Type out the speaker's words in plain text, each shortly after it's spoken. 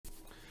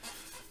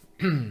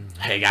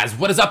Hey guys,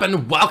 what is up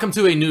and welcome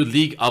to a new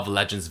League of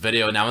Legends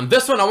video. Now in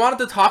this one I wanted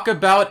to talk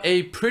about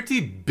a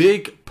pretty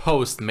big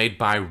post made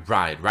by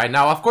Riot. Right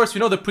now, of course, we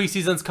know the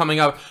preseason's coming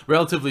out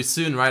relatively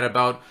soon, right?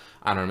 About,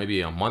 I don't know, maybe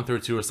a month or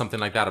two or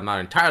something like that. I'm not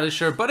entirely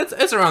sure, but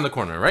it's around the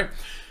corner, right?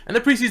 And the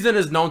preseason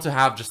is known to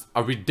have just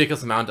a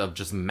ridiculous amount of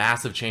just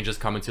massive changes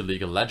coming to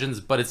League of Legends,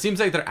 but it seems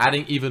like they're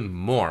adding even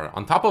more.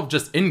 On top of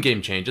just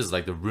in-game changes,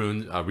 like the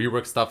rune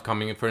rework stuff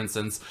coming in, for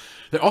instance,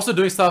 they're also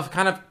doing stuff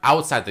kind of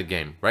outside the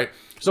game, right?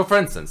 So for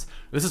instance,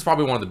 this is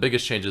probably one of the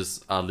biggest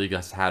changes League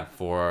has had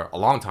for a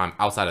long time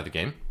outside of the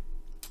game.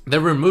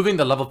 They're removing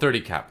the level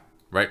 30 cap,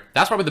 right?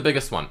 That's probably the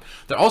biggest one.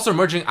 They're also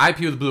merging IP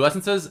with blue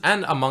essences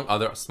and among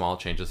other small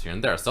changes here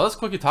and there. So let's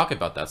quickly talk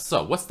about that.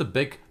 So what's the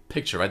big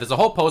picture, right? There's a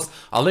whole post.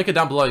 I'll link it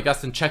down below. You guys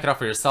can check it out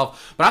for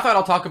yourself. But I thought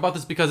I'll talk about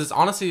this because it's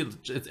honestly,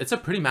 it's a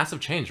pretty massive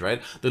change,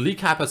 right? The league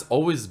cap has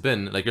always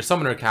been, like your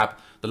summoner cap,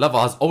 the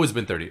level has always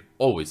been 30,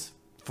 always.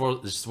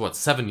 For just what,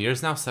 7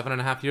 years now,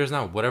 7.5 years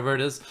now, whatever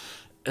it is.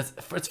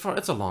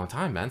 It's a long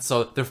time, man.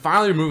 So they're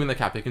finally removing the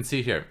cap, you can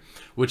see here,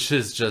 which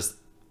is just,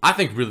 I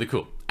think, really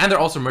cool. And they're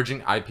also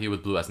merging IP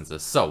with blue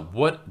essences. So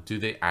what do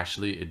they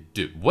actually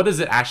do? What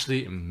does it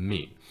actually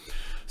mean?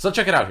 So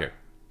check it out here.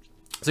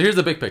 So here's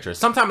the big picture.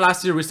 Sometime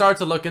last year, we started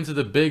to look into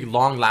the big,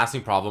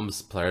 long-lasting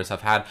problems players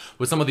have had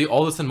with some of the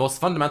oldest and most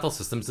fundamental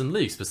systems in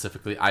League,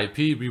 specifically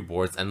IP,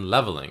 rewards, and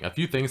leveling. A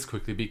few things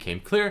quickly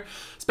became clear.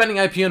 Spending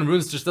IP on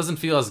runes just doesn't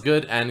feel as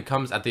good and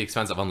comes at the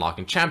expense of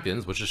unlocking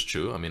champions, which is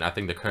true. I mean, I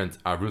think the current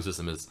rune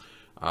system is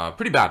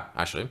pretty bad,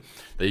 actually,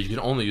 that you can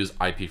only use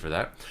IP for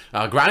that.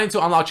 Grinding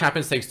to unlock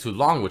champions takes too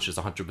long, which is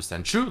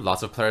 100% true.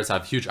 Lots of players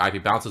have huge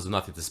IP balances with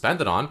nothing to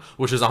spend it on,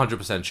 which is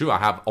 100% true. I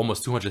have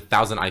almost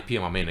 200,000 IP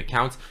on my main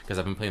account because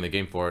I've been playing the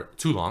game for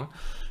too long.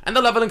 And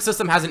the leveling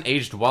system hasn't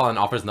aged well and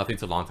offers nothing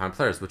to long-time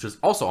players, which is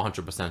also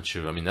 100%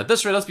 true. I mean, at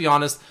this rate, let's be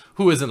honest,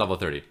 who isn't level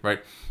 30, right?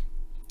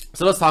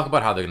 So let's talk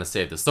about how they're going to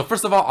save this. So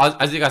first of all,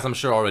 as you guys I'm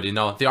sure already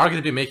know, they are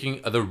going to be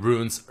making the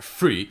runes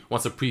free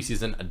once the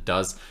preseason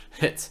does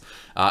hit.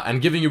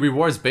 And giving you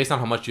rewards based on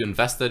how much you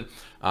invested,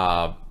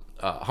 how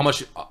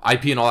much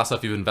IP and all that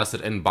stuff you've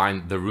invested in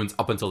buying the runes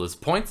up until this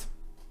point.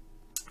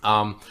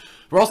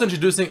 We're also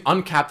introducing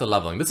uncapped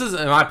leveling. This is,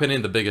 in my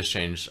opinion, the biggest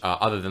change,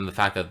 other than the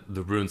fact that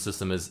the rune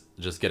system is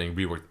just getting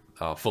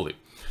reworked fully.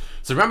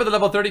 So remember the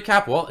level 30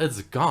 cap? Well,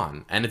 it's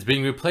gone, and it's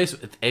being replaced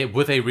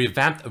with a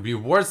revamped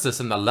reward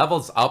system that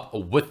levels up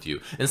with you.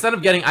 Instead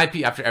of getting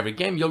IP after every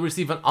game, you'll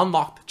receive an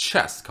unlocked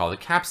chest called a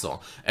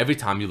capsule every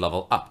time you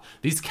level up.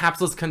 These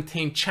capsules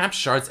contain champ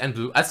shards and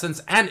blue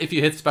essence, and if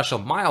you hit special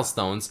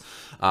milestones,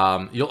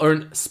 you'll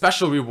earn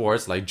special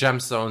rewards like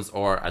gemstones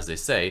or, as they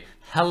say,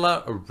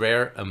 hella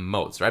rare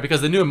emotes, right?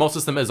 Because the new emote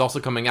system is also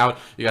coming out.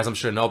 You guys I'm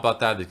sure know about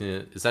that. They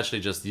can essentially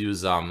just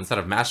use, instead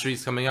of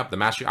masteries coming up, the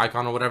mastery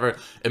icon or whatever,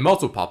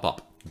 emotes will pop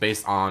up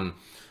based on,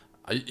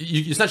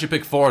 you essentially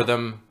pick 4 of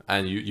them,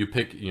 and you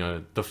pick, you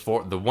know,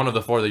 the one of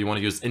the 4 that you want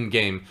to use in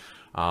game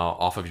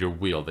off of your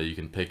wheel that you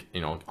can pick,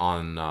 you know,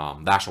 on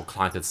the actual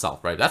client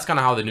itself, right? That's kind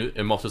of how the new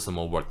emote system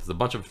will work. There's a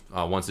bunch of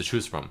ones to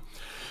choose from.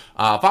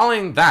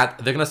 Following that,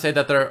 they're going to say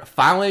that they're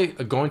finally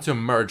going to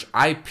merge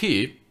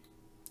IP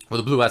with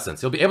a blue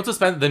essence. You'll be able to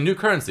spend the new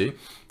currency,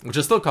 which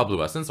is still called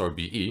blue essence or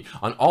BE,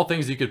 on all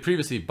things you could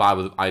previously buy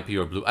with IP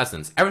or blue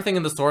essence. Everything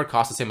in the store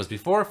costs the same as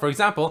before. For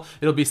example,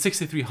 it'll be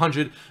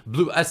 6,300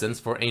 blue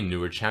essence for a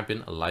newer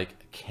champion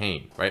like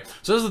Kane, right?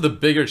 So those are the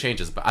bigger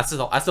changes, but I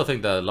still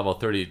think the level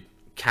 30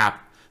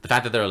 cap, the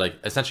fact that they're like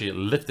essentially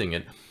lifting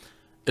it,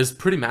 is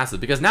pretty massive,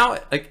 because now,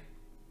 like,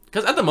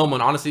 because at the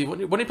moment, honestly,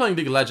 when you're playing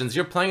League of Legends,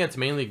 you're playing it to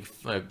mainly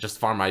just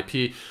farm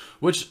IP,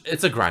 which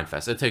it's a grind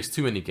fest. It takes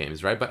too many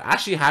games, right? But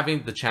actually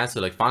having the chance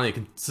to like finally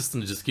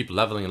consistently just keep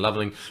leveling and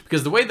leveling,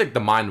 because the way that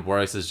the mind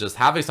works is just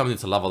having something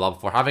to level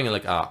up for, having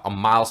like a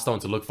milestone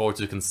to look forward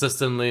to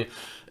consistently,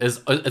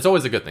 it's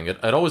always a good thing.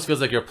 It always feels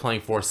like you're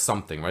playing for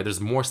something, right? There's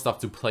more stuff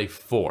to play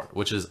for,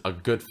 which is a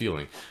good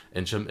feeling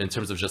in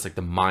terms of just like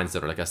the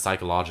mindset or like a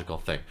psychological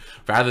thing,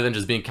 rather than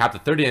just being capped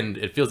at 30 and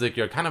it feels like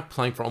you're kind of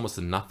playing for almost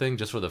nothing,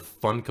 just for the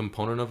fun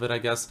component of it, I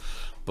guess.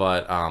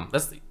 But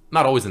that's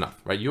not always enough,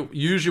 right? You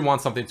usually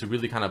want something to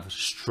really kind of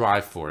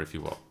strive for, if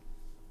you will.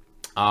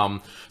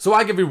 So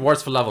why give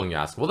rewards for leveling, you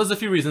ask? Well, there's a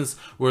few reasons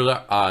we're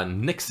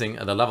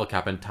nixing the level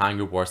cap and tying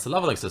rewards to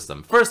leveling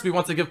system. First, we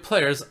want to give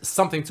players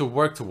something to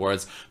work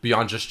towards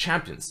beyond just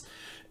champions.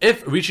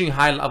 If reaching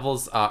high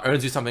levels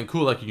earns you something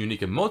cool like a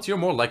unique emote, you're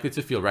more likely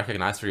to feel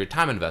recognized for your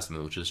time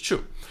investment, which is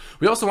true.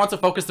 We also want to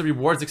focus the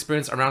rewards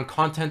experience around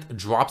content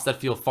drops that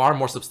feel far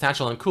more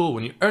substantial and cool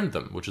when you earn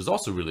them, which is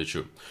also really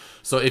true.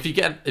 So if you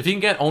can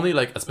get only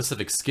like a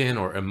specific skin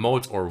or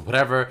emote or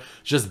whatever,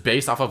 just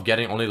based off of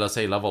getting only, let's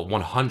say, level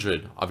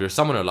 100 of your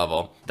summoner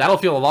level, that'll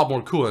feel a lot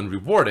more cool and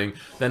rewarding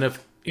than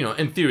if, you know,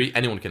 in theory,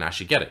 anyone can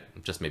actually get it,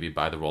 just maybe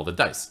by the roll of the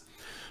dice.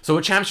 So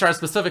with Champ Shard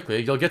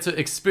specifically, you'll get to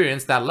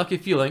experience that lucky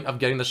feeling of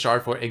getting the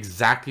shard for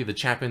exactly the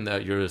champion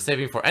that you're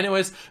saving for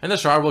anyways, and the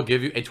shard will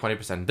give you a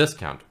 20%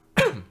 discount.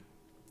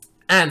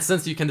 And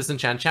since you can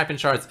disenchant champion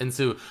shards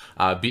into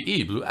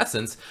BE, Blue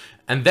Essence,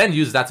 and then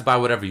use that to buy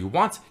whatever you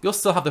want, you'll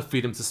still have the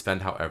freedom to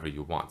spend however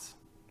you want.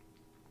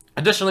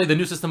 Additionally, the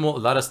new system will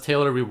let us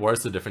tailor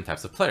rewards to different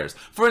types of players.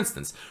 For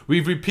instance,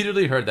 we've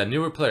repeatedly heard that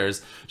newer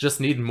players just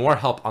need more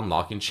help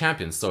unlocking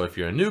champions. So if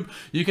you're a noob,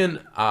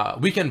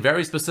 we can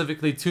very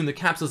specifically tune the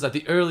capsules at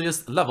the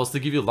earliest levels to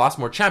give you lots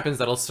more champions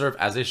that'll serve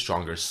as a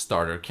stronger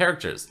starter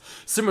characters.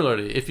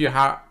 Similarly, if you're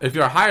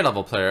a higher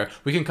level player,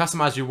 we can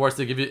customize rewards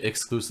to give you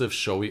exclusive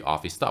showy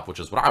offy stuff, which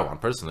is what I want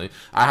personally.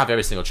 I have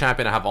every single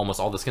champion. I have almost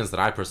all the skins that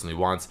I personally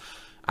want.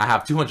 I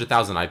have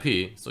 200,000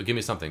 IP, so give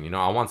me something, you know,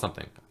 I want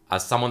something.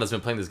 As someone that's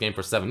been playing this game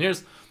for 7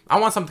 years, I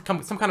want some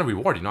kind of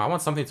reward, you know, I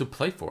want something to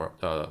play for,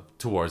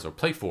 towards, or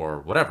play for, or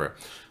whatever.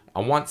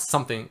 I want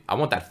something, I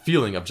want that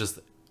feeling of just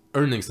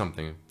earning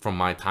something from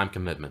my time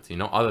commitment, you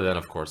know, other than,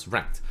 of course,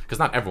 ranked, because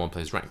not everyone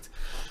plays ranked.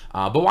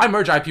 But why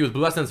merge IP with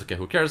Blue Essence? Okay,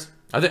 who cares?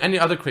 Are there any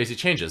other crazy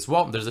changes?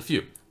 Well, there's a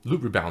few.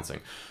 Loot rebalancing.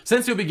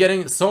 Since you'll be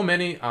getting so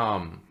many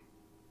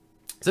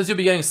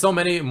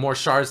more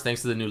shards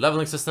thanks to the new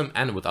leveling system,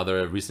 and with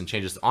other recent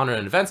changes to honor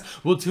and events,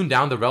 we'll tune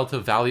down the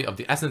relative value of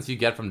the essence you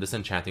get from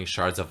disenchanting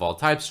shards of all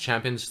types,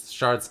 champion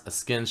shards,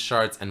 skin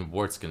shards, and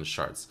ward skin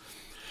shards.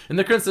 In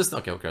the current system,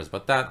 okay, who cares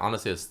about that?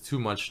 Honestly, it's too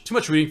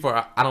much reading for,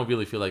 I don't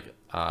really feel like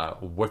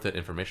worth it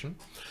information.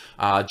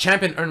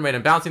 Champion earn rate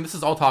and balancing. This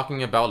is all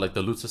talking about like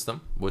the loot system,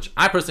 which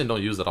I personally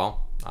don't use at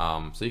all.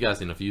 So you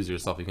guys, you know, if you use it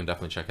yourself, you can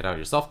definitely check it out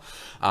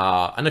yourself.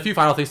 And a few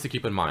final things to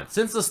keep in mind.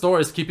 Since the store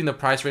is keeping the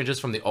price ranges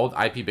from the old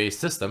IP-based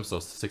system, so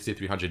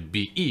 6300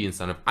 BE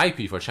instead of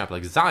IP for a champ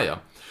like Xayah,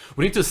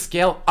 we need to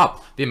scale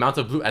up the amount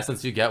of blue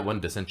essence you get when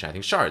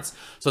disenchanting shards.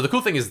 So the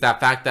cool thing is that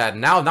fact that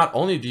now not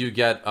only do you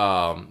get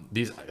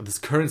this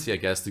currency, I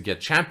guess, to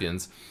get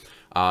champions,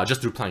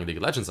 just through playing League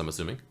of Legends, I'm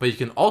assuming, but you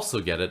can also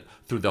get it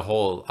through the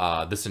whole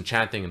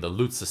disenchanting and the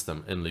loot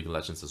system in League of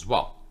Legends as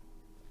well.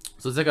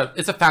 So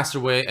it's a faster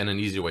way and an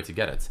easier way to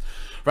get it.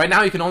 Right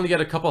now, you can only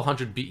get a couple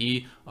hundred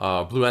BE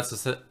blue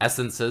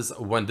essences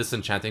when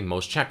disenchanting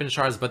most champion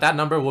shards, but that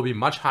number will be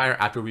much higher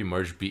after we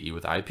merge BE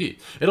with IP.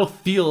 It'll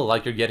feel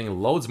like you're getting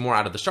loads more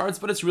out of the shards,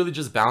 but it's really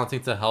just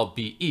balancing to help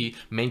BE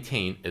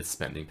maintain its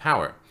spending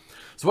power.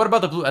 So what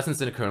about the blue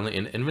essence currently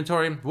in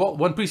inventory? Well,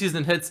 when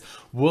preseason hits,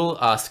 we'll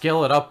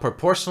scale it up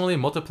proportionally,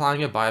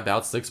 multiplying it by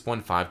about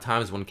 6.5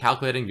 times when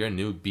calculating your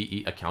new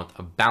BE account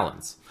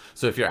balance.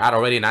 So if you're at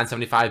already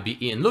 975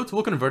 BE in loot,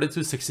 we'll convert it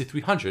to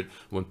 6300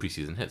 when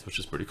preseason hits, which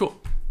is pretty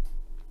cool.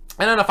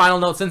 And on a final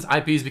note, since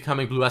IP is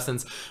becoming Blue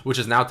Essence, which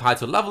is now tied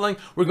to leveling,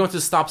 we're going to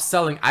stop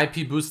selling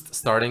IP boosts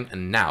starting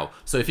now.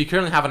 So if you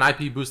currently have an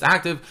IP boost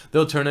active,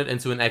 they'll turn it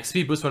into an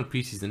XP boost when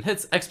preseason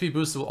hits. XP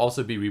boosts will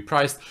also be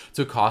repriced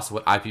to cost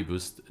what IP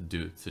boosts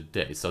do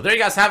today. So there you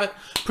guys have it.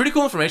 Pretty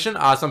cool information.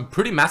 Some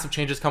pretty massive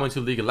changes coming to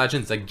League of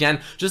Legends.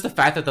 Again, just the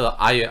fact that the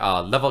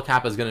level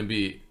cap is going to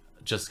be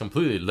just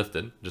completely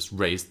lifted, just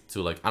raised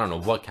to like, I don't know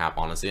what cap,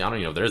 honestly. I don't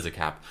even know if there is a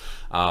cap.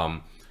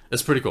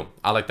 It's pretty cool.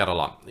 I like that a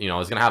lot. You know,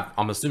 it's gonna have,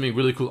 I'm assuming,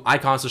 really cool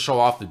icons to show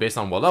off based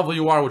on what level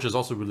you are, which is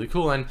also really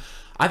cool. And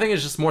I think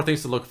it's just more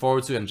things to look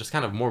forward to and just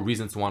kind of more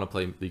reasons to want to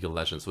play League of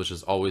Legends, which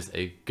is always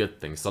a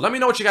good thing. So let me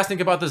know what you guys think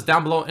about this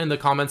down below in the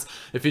comments.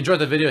 If you enjoyed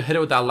the video, hit it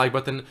with that like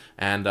button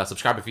and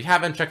subscribe if you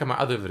haven't. Check out my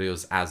other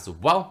videos as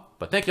well.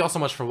 But thank you all so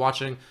much for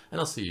watching, and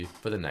I'll see you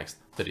for the next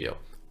video.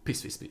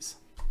 Peace, peace, peace.